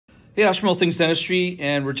Hey, Ash from All Things Dentistry,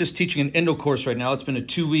 and we're just teaching an endo course right now. It's been a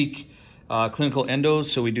 2-week clinical endos,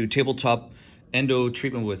 so we do tabletop endo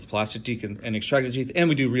treatment with plastic teeth and extracted teeth, and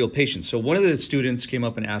we do real patients. So one of the students came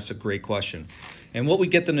up and asked a great question. And what we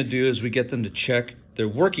get them to do is we get them to check their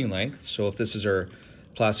working length. So if this is our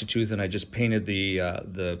plastic tooth and I just painted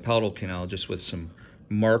the palatal canal just with some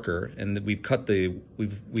marker, and we've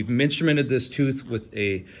instrumented this tooth with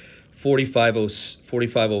a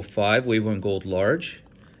 4505 wave 1 gold large,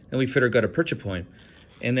 and we fit our gutta percha point.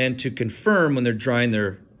 And then to confirm when they're drying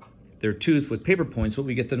their tooth with PaperPoints, what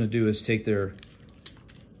we get them to do is take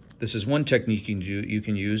this is one technique you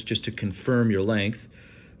can use just to confirm your length,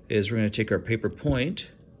 is we're gonna take our paper point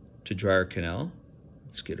to dry our canal.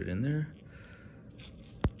 Let's get it in there.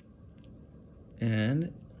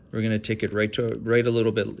 And we're gonna take it right a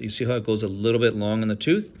little bit. You see how it goes a little bit long on the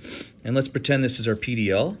tooth? And let's pretend this is our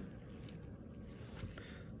PDL.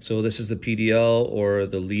 So this is the PDL or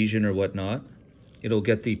the lesion or whatnot. It'll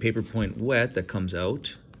get the paper point wet that comes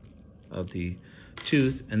out of the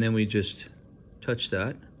tooth, and then we just touch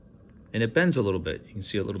that and it bends a little bit. You can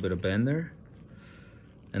see a little bit of bend there.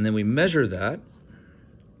 And then we measure that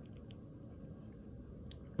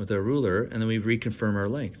with our ruler, and then we reconfirm our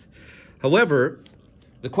length. However,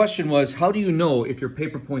 the question was, how do you know if your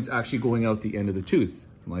paper point's actually going out the end of the tooth?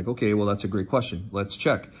 I'm like, okay, well, that's a great question. Let's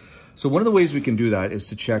check. So one of the ways we can do that is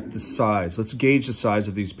to check the size. Let's gauge the size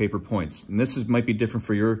of these paper points. And this might be different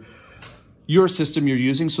for your system you're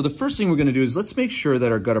using. So the first thing we're gonna do is let's make sure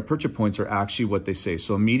that our gutta percha points are actually what they say.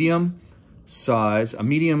 So a medium size, a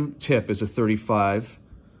medium tip is a 35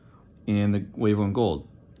 in the wave 1 gold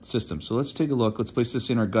system. So let's take a look. Let's place this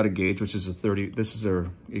in our gutta gauge, which is a 30.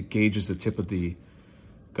 It gauges the tip of the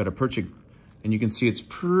gutta percha. And you can see it's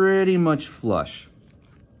pretty much flush.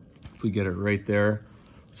 If we get it right there.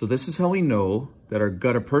 So this is how we know that our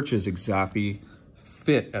gutta percha is exactly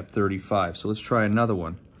fit at 35. So let's try another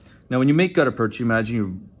one. Now, when you make gutta percha,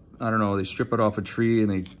 imagine I don't know, they strip it off a tree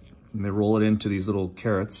and they roll it into these little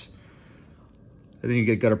carrots. And then you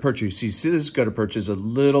get gutta percha. You see this gutta percha is a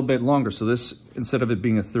little bit longer. So this, instead of it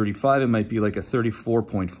being a 35, it might be like a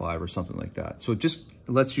 34.5 or something like that. So it just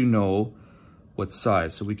lets you know what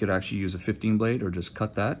size. So we could actually use a 15 blade or just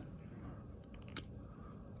cut that.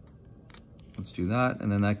 Let's do that,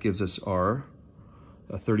 and then that gives us a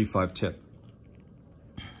 35 tip.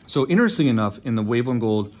 So interesting enough, in the wave 1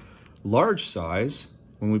 gold large size,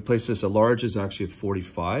 when we place this, a large is actually a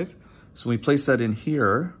 45. So when we place that in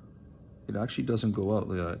here, it actually doesn't go out.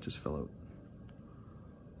 Look at that, it just fell out.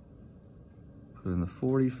 Put in the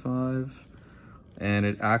 45, and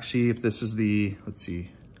it actually, if this is the, let's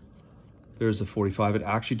see, there's the 45, it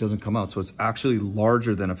actually doesn't come out. So it's actually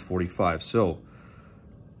larger than a 45. So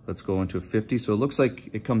let's go into a 50. So it looks like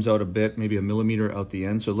it comes out a bit, maybe a millimeter out the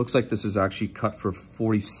end. So it looks like this is actually cut for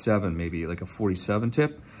 47, maybe like a 47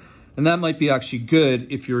 tip. And that might be actually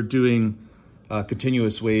good if you're doing a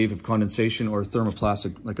continuous wave of condensation or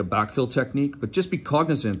thermoplastic, like a backfill technique, but just be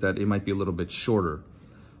cognizant that it might be a little bit shorter.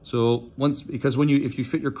 So because if you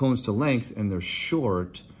fit your cones to length and they're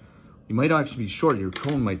short, you might actually be short, your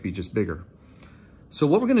cone might be just bigger. So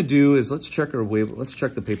what we're gonna do is let's check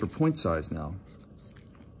the paper point size now.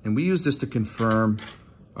 And we use this to confirm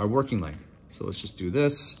our working length. So let's just do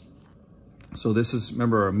this. So this is,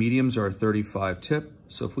 remember, our mediums are a 35 tip.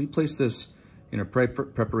 So if we place this in a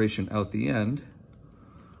preparation out the end,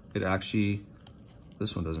 it actually,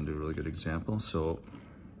 this one doesn't do a really good example. So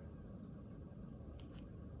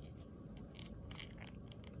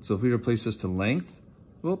if we were to place this to length,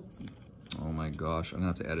 whoop, oh my gosh, I'm gonna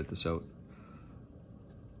have to edit this out.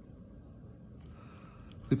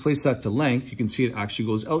 We place that to length, you can see it actually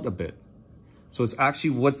goes out a bit. So it's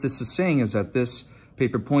actually, what this is saying is that this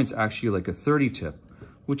paper point's actually like a 30 tip,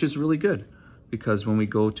 which is really good, because when we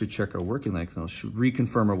go to check our working length, and I'll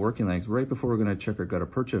reconfirm our working length right before we're gonna check our gutta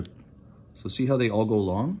percha. So see how they all go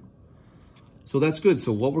long? So that's good.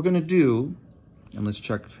 So what we're gonna do, and let's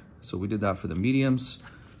check, so we did that for the mediums.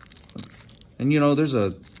 And you know, there's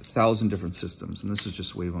 1,000 different systems, and this is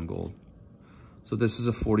just wave 1 gold. So this is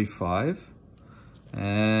a 45.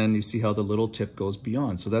 And you see how the little tip goes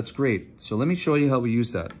beyond. So that's great. So let me show you how we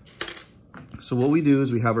use that. So what we do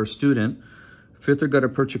is we have our student fit their gutta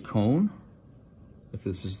percha cone. If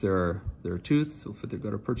this is their tooth, we'll fit their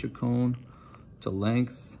gutta percha cone to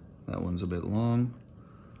length. That one's a bit long.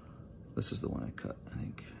 This is the one I cut, I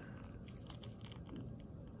think.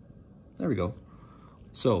 There we go.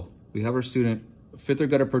 So we have our student fit their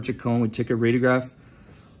gutta percha cone. We take a radiograph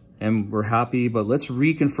and we're happy, but let's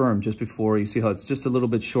reconfirm just before. You see how it's just a little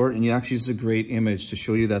bit short, and this is a great image to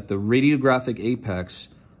show you that the radiographic apex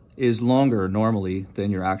is longer normally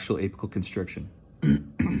than your actual apical constriction.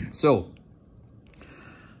 So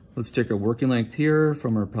let's take our working length here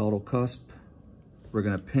from our palatal cusp. We're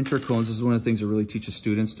gonna pinch our cones. This is one of the things that really teaches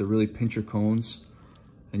students to really pinch your cones.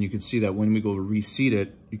 And you can see that when we go to reseat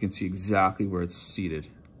it, you can see exactly where it's seated.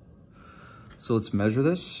 So let's measure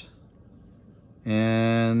this.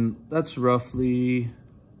 And that's roughly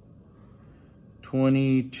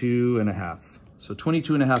 22.5. So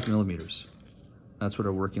 22.5 millimeters. That's what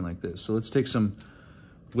our working length is. So let's take some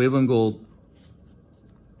Waveland Gold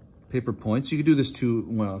paper points. You could do this too,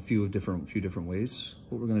 well, a few different ways.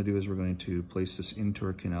 What we're going to do is we're going to place this into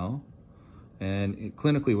our canal, and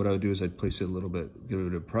clinically what I would do is I'd place it a little bit, give it a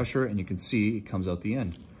bit of pressure, and you can see it comes out the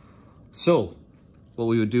end. So what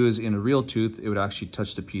we would do is in a real tooth, it would actually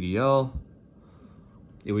touch the PDL.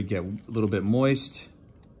 It would get a little bit moist.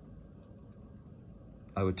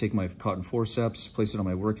 I would take my cotton forceps, place it on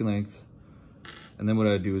my working length, and then what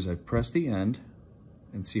I'd do is I'd press the end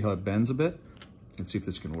and see how it bends a bit, and see if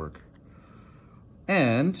this can work.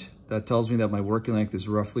 And that tells me that my working length is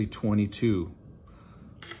roughly 22.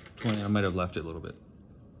 I might have left it a little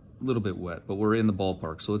bit wet, but we're in the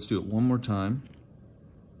ballpark. So let's do it one more time.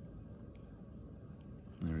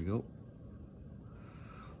 There we go.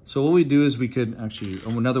 So what we do is we could actually,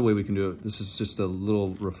 another way we can do it, this is just a little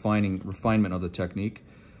refinement of the technique.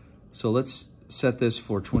 So let's set this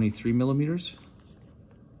for 23 millimeters.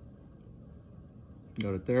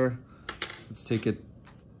 Got it there. Let's take it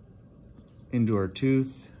into our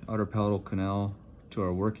tooth, outer palatal canal, to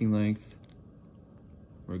our working length.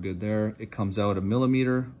 We're good there. It comes out 1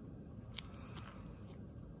 millimeter.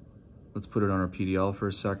 Let's put it on our PDL for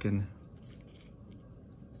a second.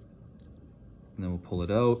 And then we'll pull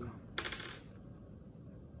it out.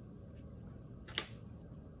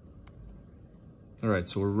 All right,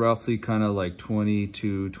 so we're roughly kind of like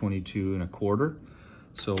 22.25.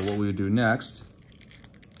 So what we would do next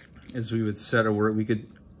is we would set a work, we could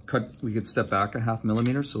step back 0.5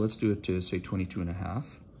 millimeter. So let's do it to say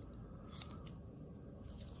 22.5.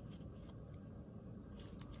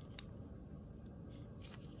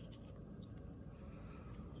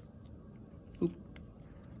 Oop.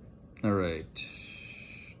 All right,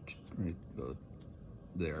 about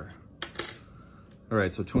there. All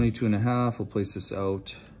right, so 22.5, we'll place this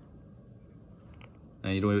out.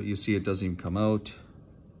 And you see it doesn't even come out.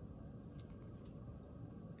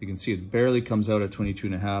 You can see it barely comes out at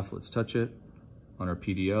 22.5. Let's touch it on our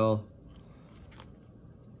PDL,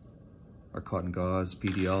 our cotton gauze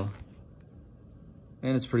PDL,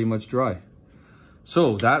 and it's pretty much dry.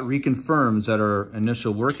 So that reconfirms that our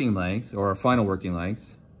initial working length, or our final working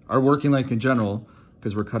length, our working length in general,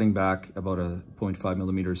 because we're cutting back about 0.5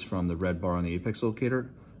 millimeters from the red bar on the apex locator,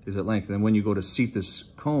 is at length. And when you go to seat this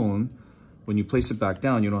cone, when you place it back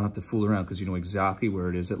down, you don't have to fool around because you know exactly where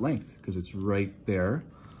it is at length because it's right there.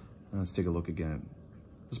 Let's take a look again.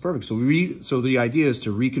 That's perfect. So the idea is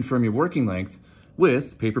to reconfirm your working length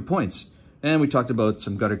with paper points. And we talked about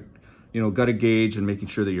some gutta gauge and making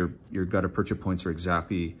sure that your gutta percha points are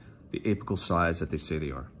exactly the apical size that they say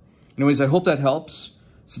they are. Anyways, I hope that helps.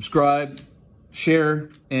 Subscribe, share,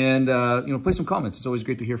 and play some comments. It's always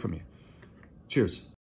great to hear from you. Cheers.